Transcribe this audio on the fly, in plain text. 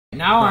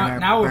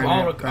now we're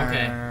all okay.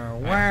 Okay.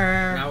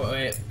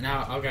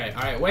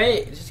 All right,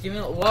 wait. Just give me.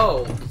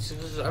 Whoa!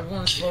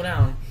 Everyone, slow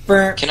down.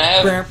 Can I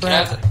have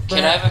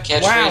a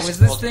catchphrase? Wow, is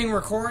this thing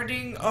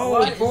recording? Oh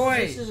What? boy!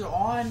 This is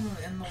on,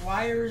 and the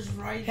wires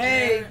right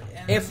Hey, there.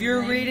 And if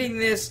you're then- reading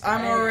this,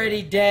 I'm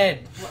already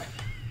dead.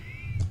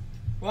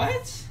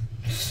 What?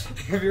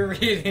 If you're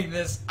reading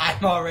this,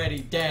 I'm already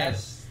dead.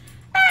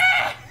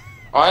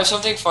 Oh, I have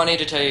something funny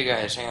to tell you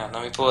guys. Hang on,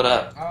 let me pull it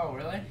up. Oh,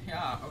 really?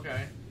 Yeah.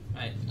 Okay.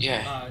 Right.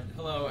 Yeah.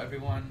 Hello,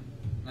 everyone.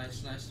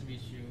 Nice to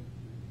meet you.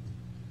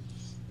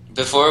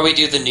 Before we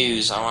do the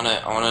news, I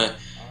wanna.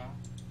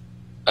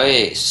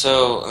 Okay,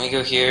 so let me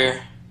go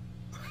here.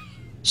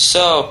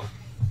 So,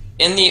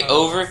 in the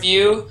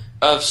overview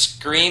of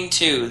Scream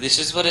 2, this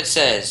is what it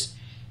says: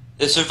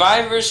 the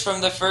survivors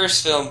from the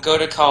first film go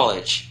to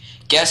college.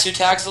 Guess who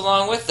tags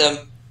along with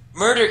them?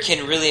 Murder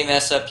can really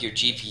mess up your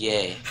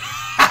GPA.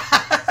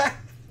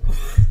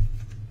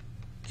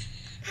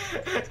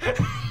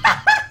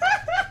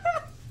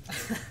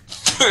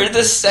 For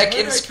the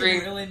second Murder Scream.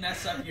 can really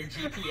mess up your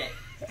GPA.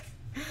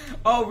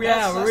 Oh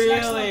yeah, That's really?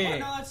 excellent.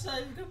 No, that's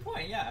a good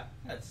point. Yeah,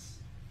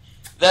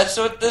 That's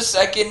what the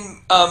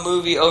second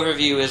movie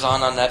overview is on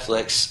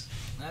Netflix.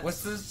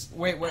 What's this?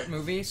 Wait, what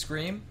movie?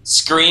 Scream?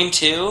 Scream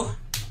 2,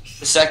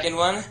 the second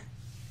one.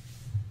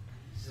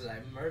 Is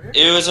that murder?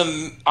 It was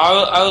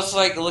I was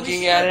like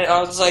looking at it. I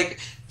was like,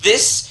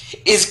 this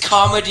is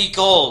comedy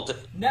gold.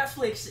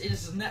 Netflix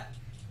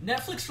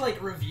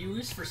like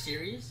reviews for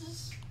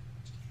series.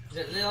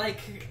 They're like,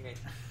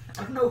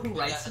 I don't know who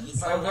writes them,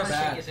 but I want to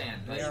shake his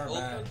hand. They are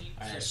bad.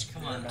 Alright,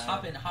 come on,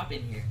 bad. hop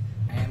in here.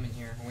 I am in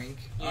here. Wink.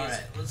 Alright,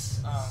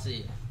 let's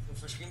see.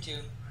 For Scream 2,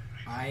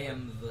 I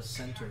am the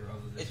center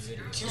of this it's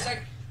video. 2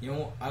 seconds. You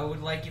know, I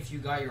would like if you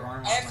got your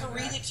arm. I have to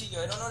read it to you.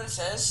 I don't know what it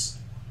says.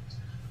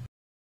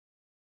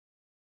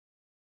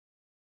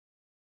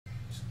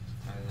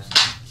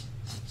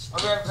 I'll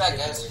be right back,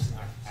 guys.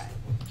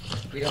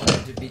 We don't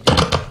have to be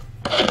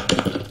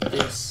doing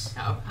this,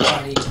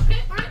 buddy,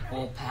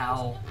 old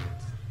pal.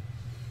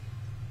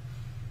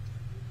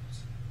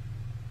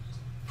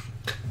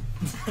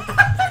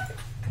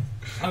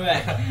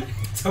 Okay.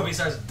 Toby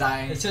starts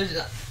dying.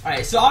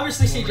 Alright, so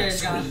obviously CJ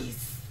is gonna.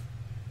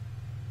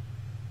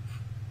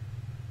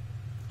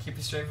 Keep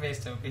a straight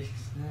face, Toby.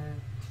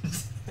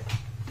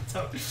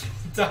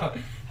 don't.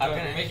 How can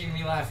You're I- making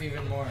me laugh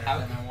even more How-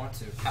 than I want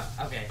to.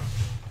 Okay.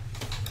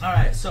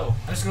 Alright, so.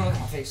 I'm just gonna look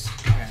at my face.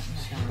 Alright,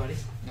 Buddy.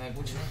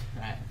 what'd you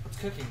Alright. What's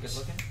cooking? Good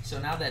looking. So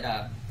now that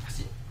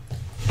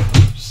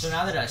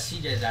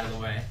CJ is out of the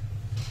way,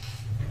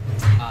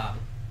 it's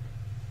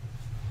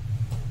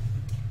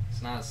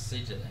not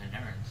CJ and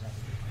Aaron's out of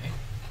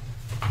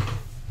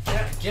the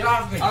way. Get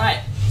off me! All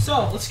right,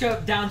 so let's go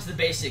down to the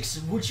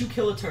basics. Would you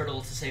kill a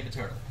turtle to save a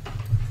turtle?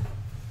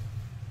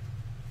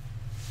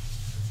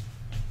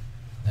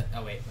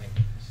 Oh wait.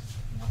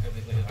 No, wait.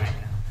 Right now.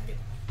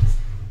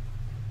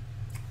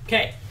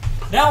 Okay,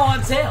 now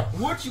on sale.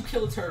 Would you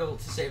kill a turtle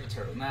to save a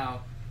turtle?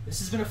 Now, this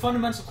has been a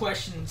fundamental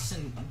question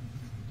since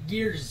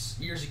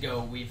years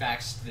ago. We've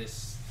asked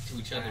this to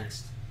each other,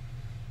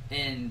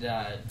 and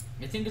I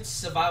think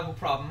it's a viable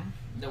problem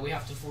that we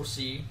have to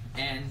foresee.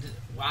 And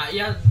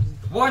yeah,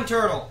 One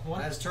turtle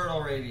One- has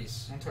turtle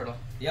rabies. one turtle,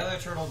 The other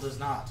turtle does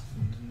not.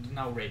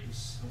 no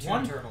rabies. Two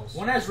One turtles.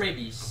 One has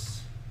rabies.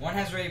 One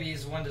has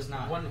rabies, one does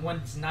not. One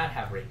does not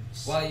have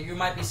rabies. Well, you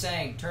might be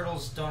saying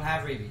turtles don't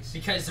have rabies,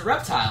 Because the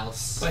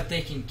reptiles. but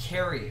they can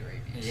carry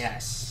rabies.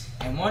 Yes.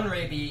 And one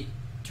rabies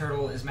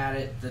turtle is mad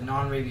at the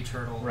non-rabies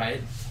turtle,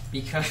 Right.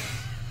 because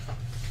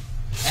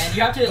And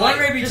you have to One like,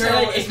 rabies just,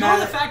 turtle like, is ignore mad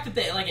the at- fact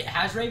that it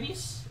has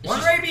rabies. It's one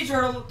just- rabies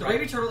turtle, the Right.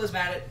 rabies turtle is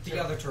mad at the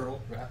other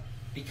turtle Right.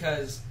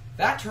 because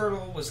that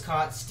turtle was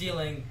caught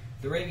stealing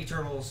the rabies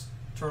turtle's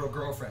turtle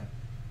girlfriend,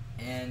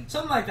 and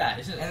Something like that,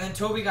 isn't it? and then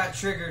Toby got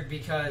triggered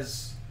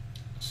because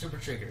Super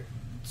trigger.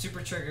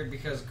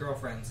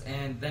 girlfriends,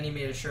 and then he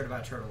made a shirt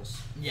about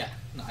turtles. Yeah.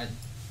 No,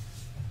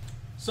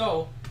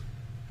 So,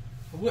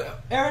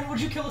 Aaron,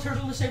 would you kill a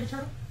turtle to save a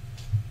turtle?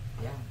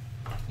 Yeah.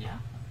 Yeah.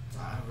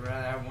 I would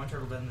rather have one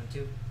turtle than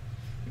two.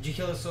 Would you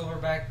kill a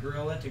silverback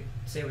gorilla to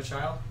save a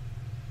child?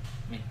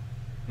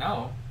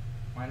 No.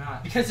 Why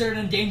not? Because they're an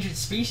endangered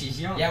species.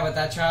 You don't. Yeah, but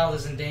that child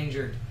is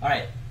endangered. All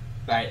right.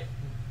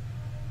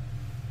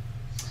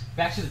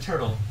 Back to the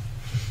turtle.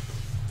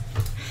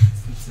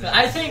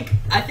 I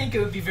think it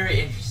would be very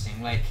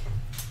interesting. Like,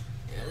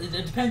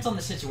 it depends on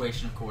the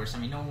situation, of course. I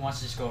mean, no one wants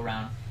to just go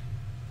around.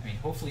 I mean,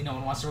 hopefully, no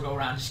one wants to go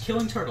around just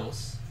killing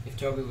turtles. If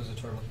Toby was a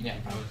turtle, he'd Yeah,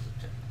 be probably.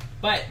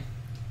 But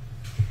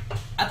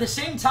at the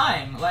same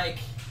time, like,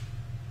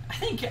 I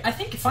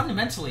think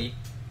fundamentally,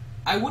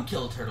 I would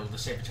kill a turtle to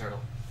save a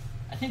turtle.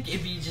 I think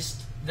it'd be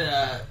just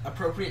the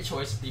appropriate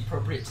choice at the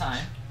appropriate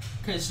time.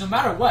 Because no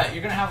matter what,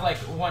 you're gonna have like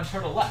one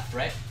turtle left,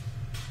 right?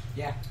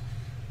 Yeah.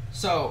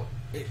 So,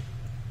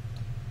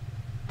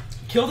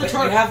 kill the But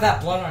turtle. you have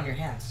that blood on your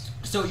hands.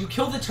 So you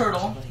kill the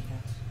turtle Bloody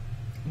hands.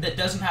 that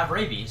doesn't have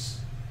rabies,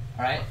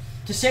 all right,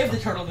 to save the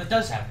turtle that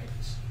does have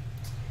rabies,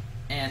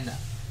 and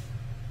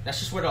that's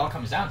just what it all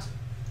comes down to.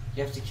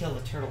 You have to kill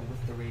the turtle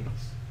with the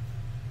rabies.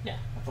 Yeah.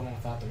 Not the one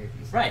without the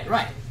rabies. Right,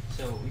 right.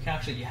 So we can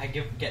actually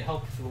get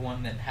help for the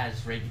one that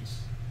has rabies.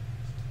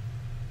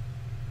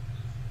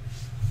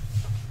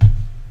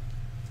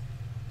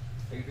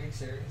 Are you being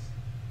serious?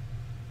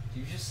 Do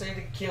you just say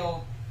to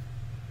kill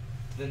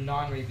the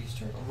non-rabies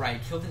turtle? Right,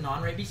 kill the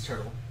non-rabies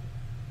turtle.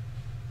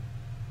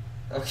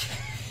 Okay.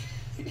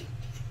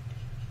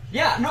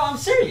 Yeah, no, I'm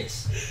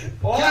serious.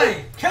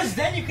 Why? Because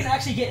then you can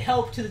actually get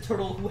help to the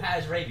turtle who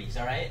has rabies,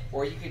 alright?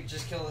 Or you could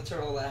just kill the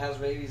turtle that has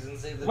rabies and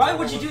save the Why turtle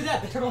would you do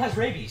that? The turtle has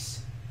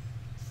rabies.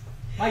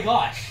 My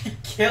gosh.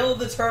 Kill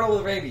the turtle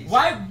with rabies.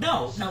 Why?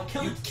 No,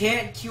 kill You the...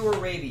 can't cure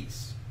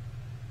rabies.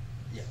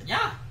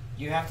 Yeah.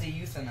 You have to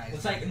euthanize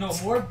It's them. like,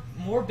 no,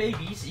 more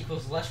babies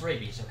equals less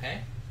rabies, okay?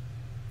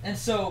 And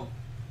so,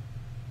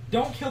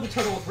 don't kill the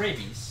turtle with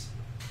rabies.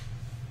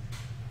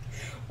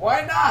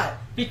 Why not?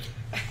 It's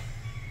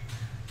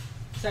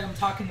like I'm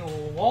talking to a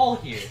wall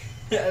here.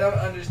 I don't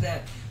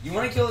understand. You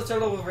want to kill the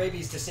turtle with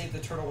rabies to save the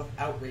turtle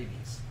without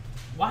rabies.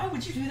 Why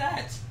would you do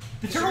that? The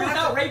Because turtle you're gonna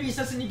have without to- rabies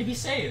doesn't need to be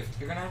saved.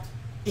 You're gonna have to...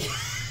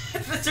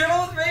 The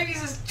turtle with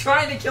rabies is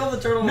trying to kill the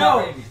turtle No,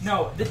 without rabies.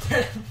 no.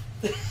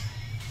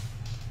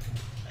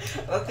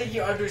 I don't think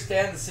you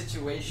understand the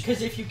situation.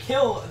 Because if you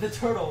kill the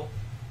turtle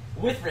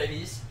with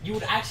rabies, you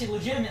would actually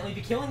legitimately be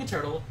killing a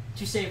turtle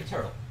to save a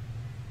turtle.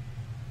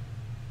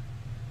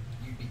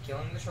 You'd be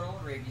killing the turtle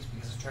with rabies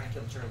because it's trying to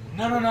kill the turtle with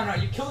No.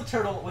 You kill the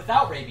turtle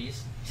without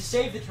rabies to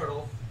save the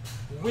turtle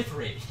with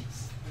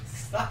rabies.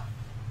 Stop.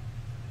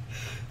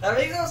 That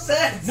makes no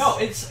sense. No,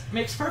 it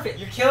makes perfect.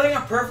 You're killing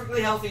a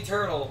perfectly healthy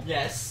turtle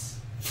Yes.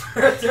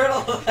 for a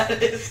turtle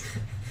that is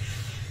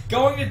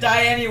going to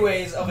die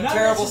anyways of a No,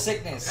 terrible this is-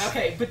 sickness.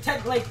 Okay, but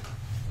alright,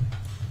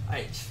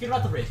 just forget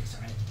about the rabies,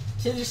 alright?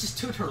 Say there's just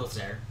two turtles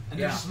there, and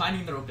they're Yeah. just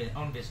minding their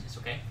own business,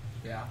 okay?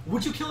 Yeah.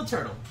 Would you kill a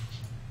turtle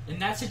in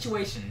that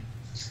situation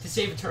to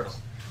save a turtle?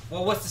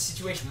 Well, what's the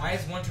situation? Why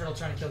is one turtle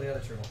trying to kill the other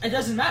turtle? It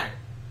doesn't matter.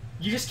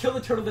 You just kill the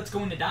turtle that's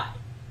going to die.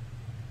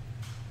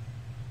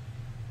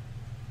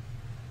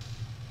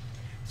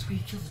 So you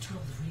kill the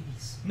turtle with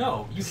rabies.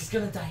 No, you He's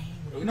gonna die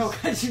anyways. no,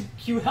 because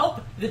you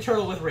help the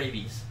turtle with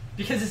rabies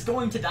because it's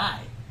going to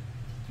die,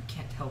 You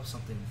can't help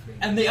something with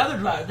rabies. and the other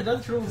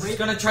turtle with It's rabies.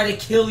 gonna try to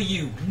kill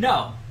you.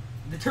 No,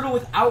 the turtle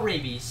without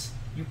rabies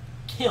you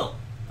kill.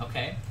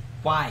 Okay,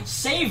 Why?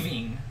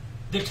 saving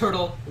the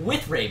turtle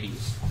with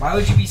rabies. Why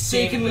would you be So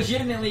you saving can the...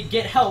 legitimately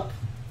get help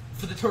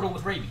for the turtle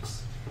with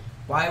rabies.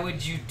 Why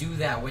would you do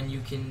that when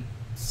you can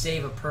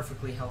save a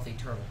perfectly healthy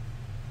turtle?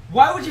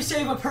 Why would you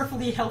save a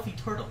perfectly healthy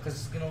turtle? Because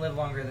it's gonna live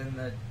longer than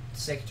the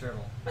sick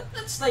turtle. But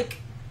that's like,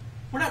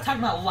 we're not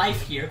talking about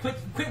life here.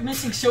 Quit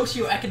missing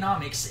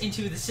socioeconomics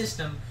into the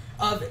system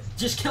of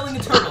just killing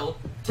a turtle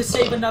to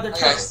save another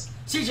turtle. Yes.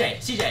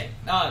 CJ,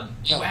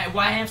 Yeah.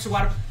 why hamster,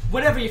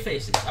 whatever your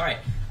face is. All right.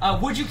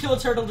 Would you kill a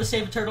turtle to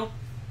save a turtle?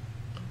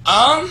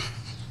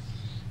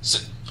 So,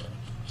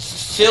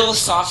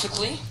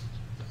 philosophically,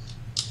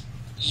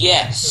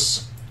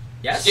 yes.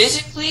 Yes.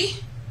 Physically,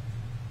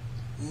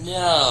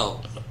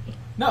 no.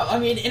 No, I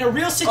mean in a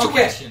real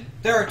situation.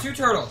 There are two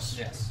turtles.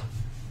 Yes.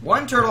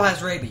 One turtle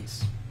has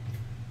rabies.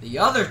 The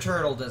other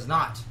turtle does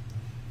not.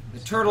 The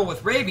turtle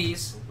with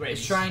rabies Rabies.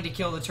 is trying to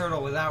kill the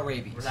turtle without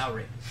rabies. Without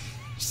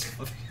rabies.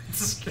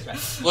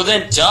 Right. Well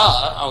then,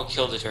 duh, I'll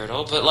kill the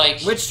turtle. But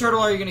like, Which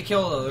turtle are you gonna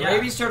kill though? The Yeah.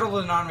 rabies turtle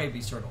or the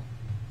non-rabies turtle?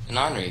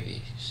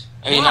 non-rabies.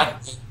 I mean, Why?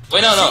 not.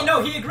 Wait, no. See,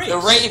 no, he agrees.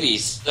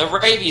 The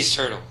rabies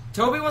turtle.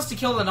 Toby wants to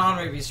kill the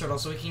non-rabies turtle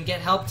so he can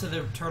get help to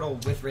the turtle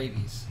with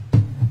rabies.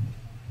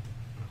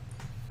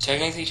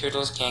 Technically,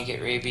 turtles can't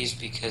get rabies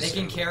because They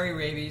can carry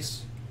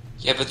rabies.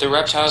 yeah, but the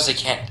reptiles they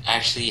can't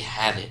actually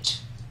have it.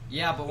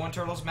 Yeah, but one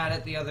turtle's mad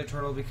at the other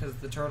turtle because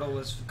the turtle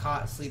was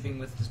caught sleeping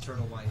with his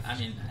turtle wife. I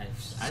mean,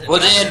 I Well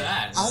I then,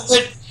 that. I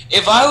would,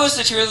 if I was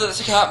the turtle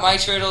that caught my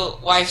turtle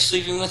wife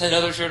sleeping with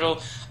another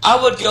turtle,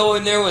 I would go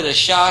in there with a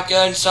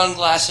shotgun,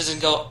 sunglasses,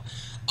 and go,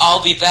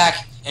 "I'll be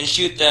back," and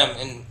shoot them,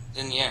 and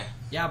then yeah.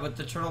 Yeah, but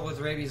the turtle with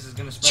rabies is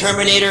gonna spread.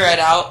 Terminator it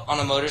out on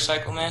a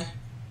motorcycle, man.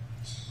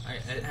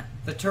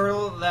 The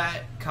turtle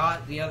that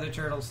caught the other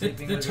turtle The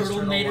sleeping with his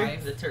turtle turtle-nator,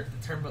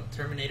 wife.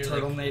 Terminator,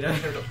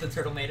 Turtle-nator. the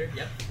turtle-nator.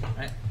 Yep.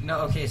 Right. No,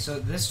 okay, so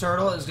this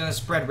turtle is gonna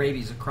spread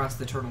rabies across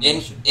the turtle In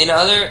nation. in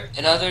other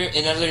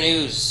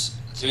news,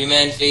 3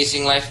 men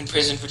facing life in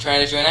prison for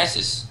trying to join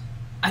ISIS.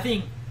 I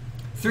think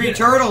 3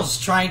 turtles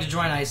trying to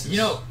join ISIS. you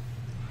know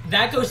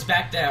that goes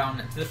back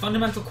down to the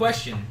fundamental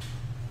question: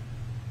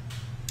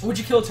 would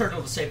you kill a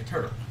turtle to save a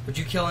turtle? would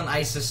you kill an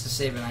ISIS to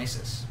save an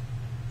ISIS?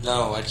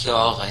 No, I'd kill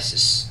all of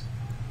ISIS.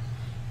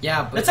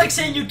 Yeah, but That's like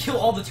saying you'd kill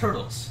all the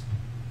turtles.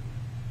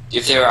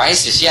 If they were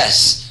ISIS,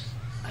 yes.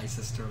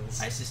 ISIS turtles.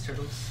 ISIS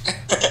turtles.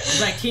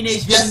 It's like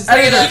Teenage Yes. Mutant.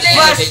 Okay, Teenage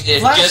flash, Mutant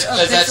flash just a 'cause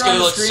picture that's on gonna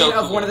the look screen so of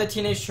cool. one of the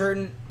teenage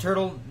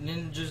turtle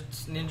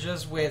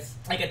ninjas with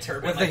Like a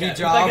turban, With like, the with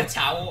hijab. like a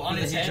towel on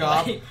with his a head.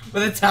 hijab, Like,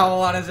 with a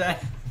towel on his head.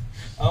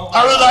 oh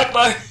I would like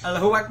my.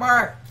 Allahu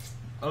Akbar.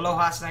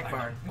 Aloha snack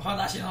bar.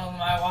 Watashi no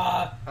namae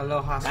wa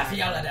Aloha snack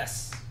Rafaela bar.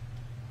 desu.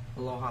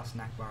 Aloha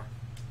snack bar.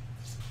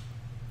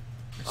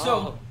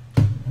 So,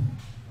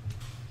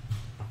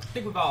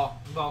 think we've all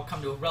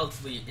come to a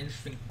relatively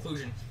interesting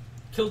conclusion.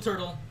 Kill a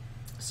turtle,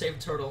 save a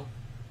turtle.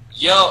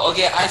 Yo,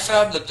 okay, I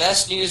found the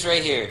best news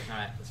right here.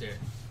 Alright, let's hear it.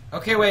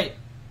 Okay, wait.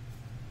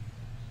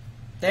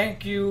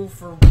 Thank you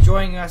for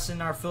joining us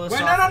in our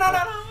philosophical Wait,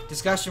 no.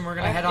 discussion. We're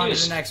gonna head on to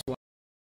the next one.